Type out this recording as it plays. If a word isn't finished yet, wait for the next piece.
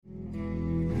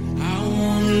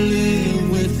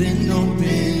with an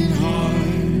open heart.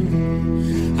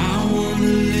 I wanna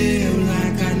live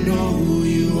like I know who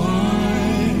you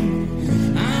are.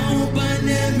 I hope I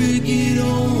never get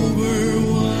over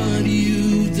what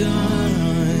you've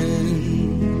done.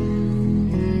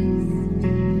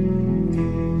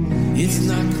 It's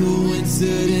not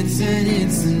coincidence and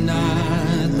it's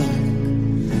not luck.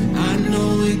 I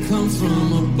know it comes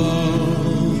from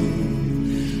above.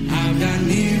 I've got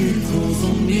miracles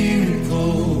on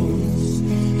miracles,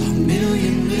 a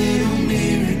million little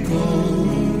miracles.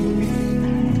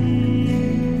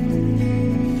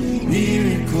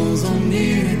 Miracles on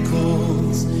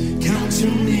miracles, count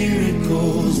your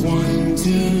miracles. 1,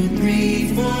 2,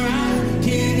 3, 4, I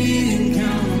can't even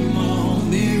count them all.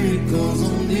 Miracles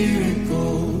on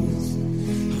miracles,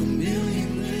 a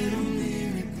million little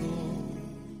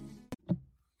miracles.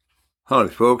 Howdy,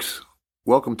 folks.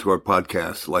 Welcome to our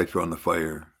podcast, Life on the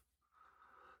Fire.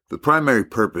 The primary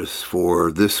purpose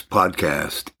for this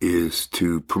podcast is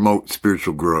to promote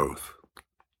spiritual growth.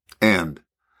 And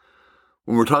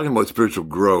when we're talking about spiritual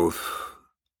growth,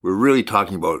 we're really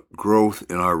talking about growth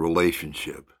in our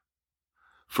relationship.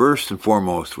 First and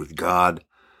foremost with God,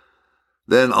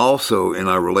 then also in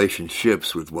our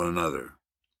relationships with one another.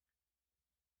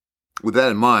 With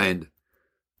that in mind,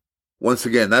 once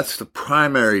again, that's the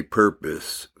primary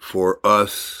purpose for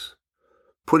us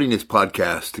putting this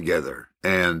podcast together.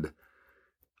 And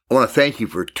I want to thank you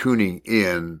for tuning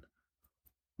in.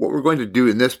 What we're going to do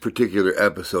in this particular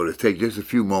episode is take just a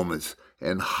few moments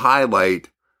and highlight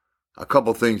a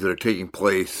couple things that are taking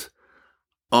place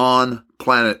on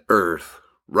planet Earth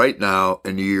right now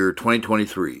in the year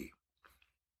 2023.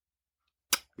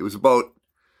 It was about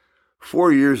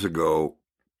 4 years ago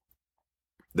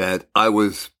that I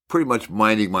was pretty much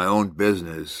minding my own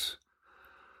business.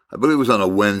 I believe it was on a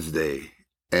Wednesday,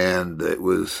 and it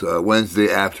was Wednesday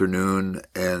afternoon,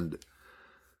 and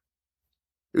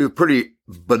it was a pretty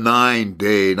benign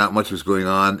day. Not much was going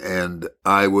on, and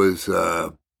I was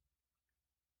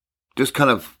just kind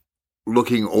of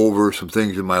looking over some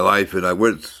things in my life, and I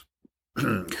was,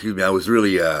 I was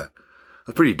really, I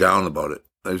was pretty down about it.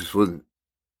 I just wasn't,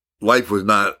 life was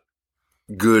not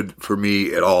good for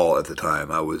me at all at the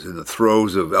time. I was in the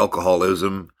throes of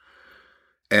alcoholism,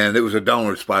 and it was a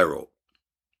downward spiral.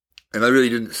 And I really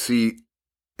didn't see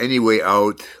any way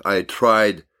out. I had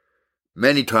tried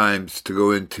many times to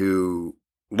go into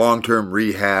long-term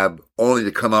rehab, only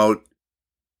to come out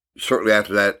shortly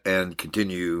after that and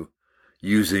continue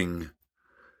using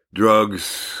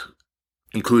drugs,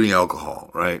 including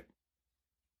alcohol, right?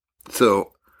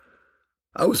 So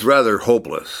I was rather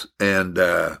hopeless, and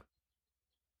like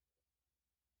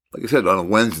I said, on a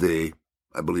Wednesday,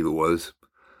 I believe it was,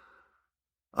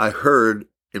 I heard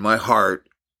in my heart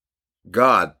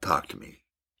God talk to me.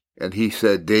 And he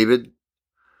said, David,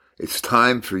 it's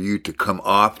time for you to come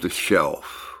off the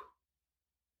shelf.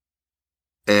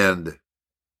 And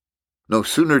no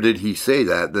sooner did he say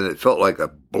that than it felt like a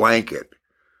blanket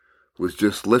was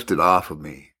just lifted off of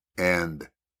me. And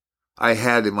I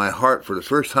had in my heart, for the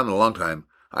first time in a long time,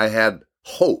 I had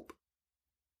hope.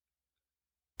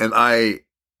 And I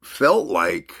felt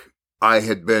like I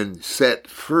had been set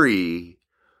free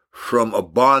from a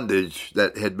bondage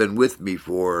that had been with me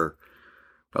for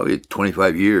probably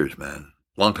 25 years, man.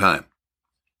 Long time.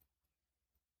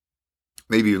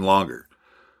 Maybe even longer.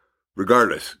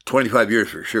 Regardless, 25 years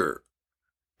for sure.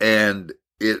 And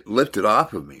it lifted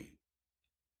off of me.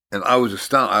 And I was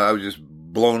astounded. I was just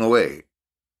blown away.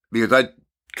 Because I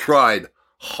tried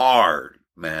hard,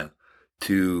 man,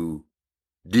 to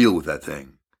deal with that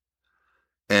thing.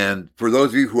 And for those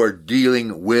of you who are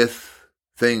dealing with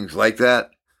things like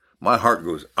that, my heart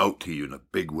goes out to you in a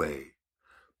big way.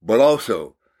 But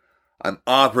also, I'm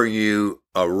offering you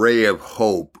a ray of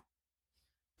hope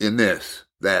in this,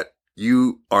 that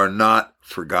you are not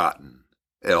forgotten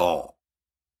at all.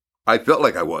 I felt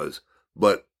like I was,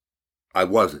 but I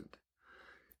wasn't.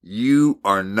 You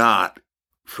are not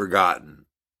forgotten.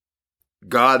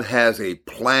 God has a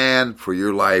plan for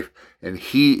your life, and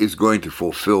He is going to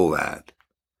fulfill that.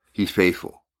 He's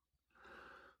faithful.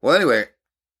 Well, anyway,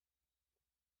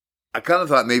 I kind of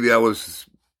thought maybe I was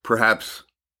perhaps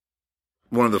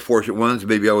one of the fortunate ones.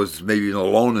 Maybe I was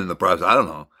alone in the process. I don't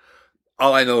know.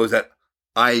 All I know is that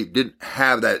I didn't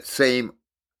have that same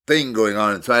thing going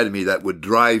on inside of me that would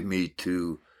drive me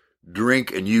to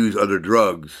drink and use other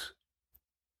drugs,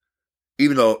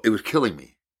 even though it was killing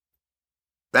me.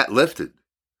 That lifted.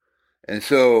 And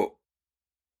so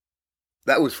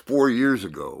that was 4 years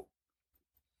ago.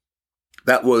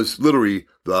 That was literally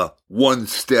the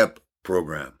one-step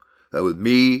program. That was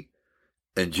me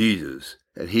and Jesus.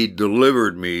 And He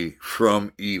delivered me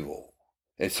from evil.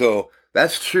 And so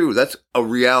That's true. That's a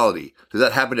reality. Does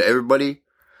that happen to everybody?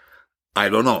 I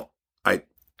don't know. I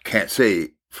can't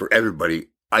say for everybody.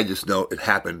 I just know it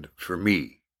happened for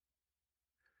me.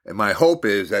 And my hope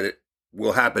is that it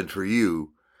will happen for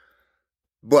you.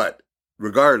 But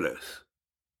regardless,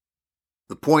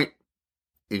 the point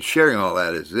in sharing all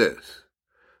that is this,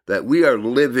 that we are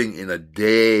living in a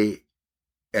day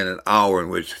and an hour in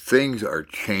which things are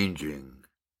changing.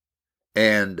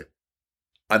 And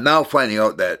I'm now finding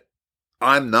out that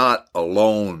I'm not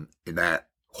alone in that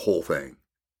whole thing.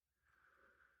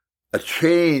 A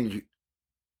change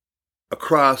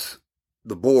across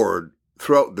the board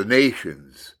throughout the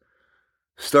nations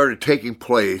started taking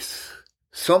place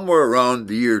somewhere around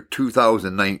the year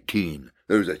 2019.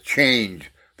 There was a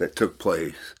change that took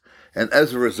place. And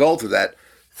as a result of that,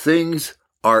 things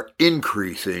are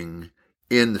increasing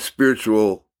in the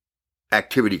spiritual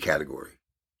activity category.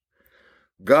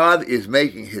 God is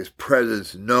making his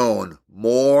presence known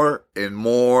more and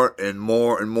more and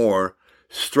more and more,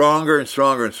 stronger and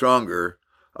stronger and stronger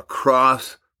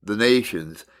across the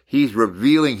nations. He's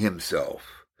revealing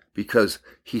himself because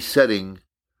he's setting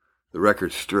the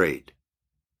record straight.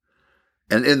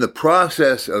 And in the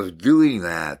process of doing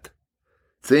that,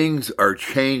 things are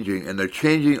changing, and they're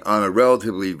changing on a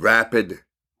relatively rapid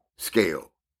scale.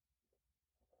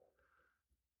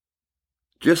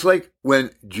 Just like when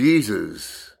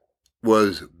Jesus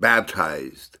was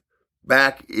baptized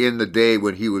back in the day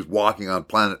when he was walking on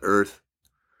planet Earth,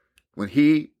 when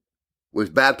he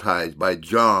was baptized by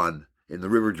John in the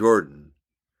River Jordan,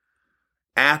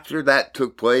 after that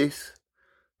took place,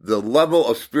 the level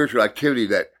of spiritual activity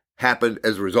that happened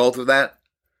as a result of that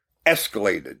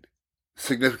escalated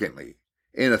significantly.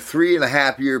 In a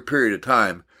 3.5-year period of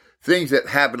time, things that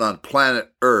happened on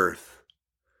planet Earth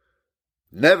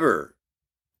never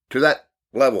to that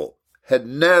level had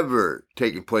never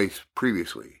taken place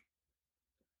previously.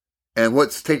 And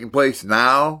what's taking place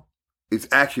now is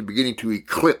actually beginning to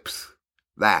eclipse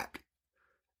that.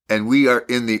 And we are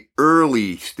in the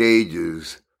early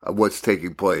stages of what's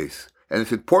taking place. And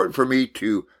it's important for me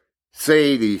to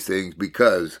say these things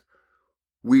because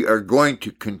we are going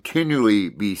to continually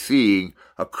be seeing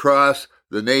across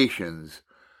the nations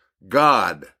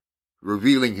God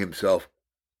revealing himself,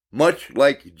 much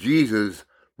like Jesus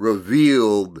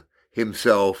revealed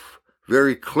himself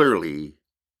very clearly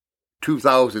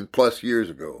 2,000 plus years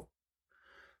ago.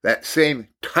 That same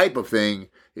type of thing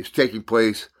is taking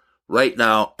place right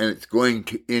now, and it's going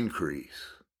to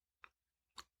increase.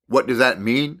 What does that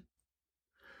mean?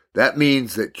 That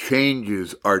means that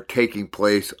changes are taking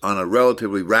place on a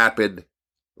relatively rapid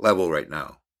level right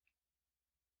now.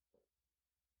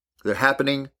 They're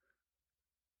happening,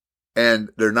 and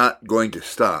they're not going to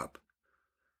stop.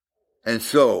 And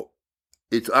so,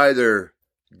 it's either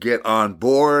get on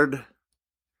board,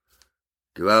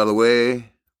 get out of the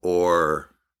way,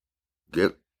 or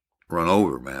get run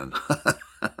over, man.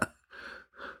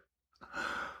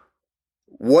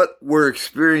 What we're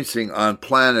experiencing on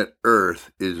planet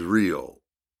Earth is real,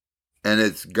 and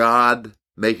it's God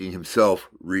making himself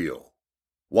real.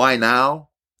 Why now?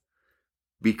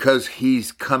 Because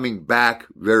he's coming back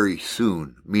very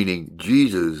soon, meaning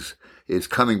Jesus is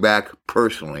coming back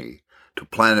personally to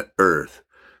planet Earth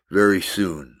very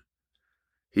soon.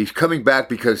 He's coming back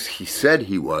because he said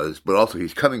he was, but also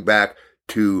he's coming back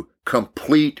to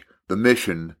complete the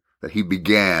mission that he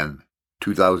began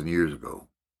 2,000 years ago.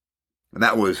 And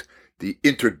that was the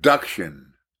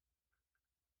introduction,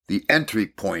 the entry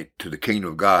point to the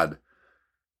kingdom of God.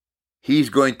 He's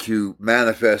going to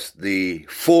manifest the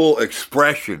full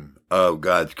expression of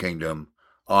God's kingdom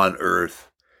on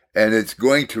earth, and it's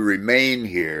going to remain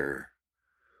here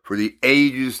for the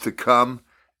ages to come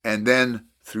and then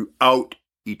throughout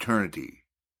eternity.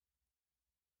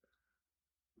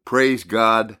 Praise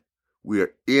God, we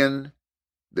are in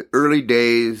the early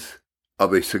days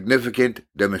of a significant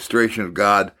demonstration of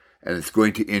God, and it's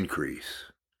going to increase.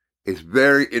 It's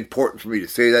very important for me to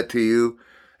say that to you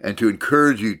and to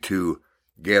encourage you to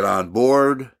get on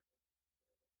board,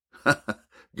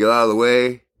 get out of the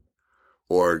way,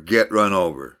 or get run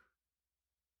over.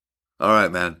 All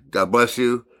right, man. God bless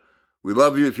you. We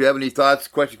love you. If you have any thoughts,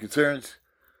 questions, concerns,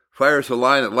 fire us a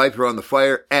line at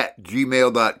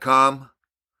lifearoundthefire@gmail.com.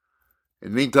 In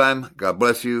the meantime, God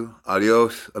bless you.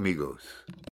 Adios, amigos.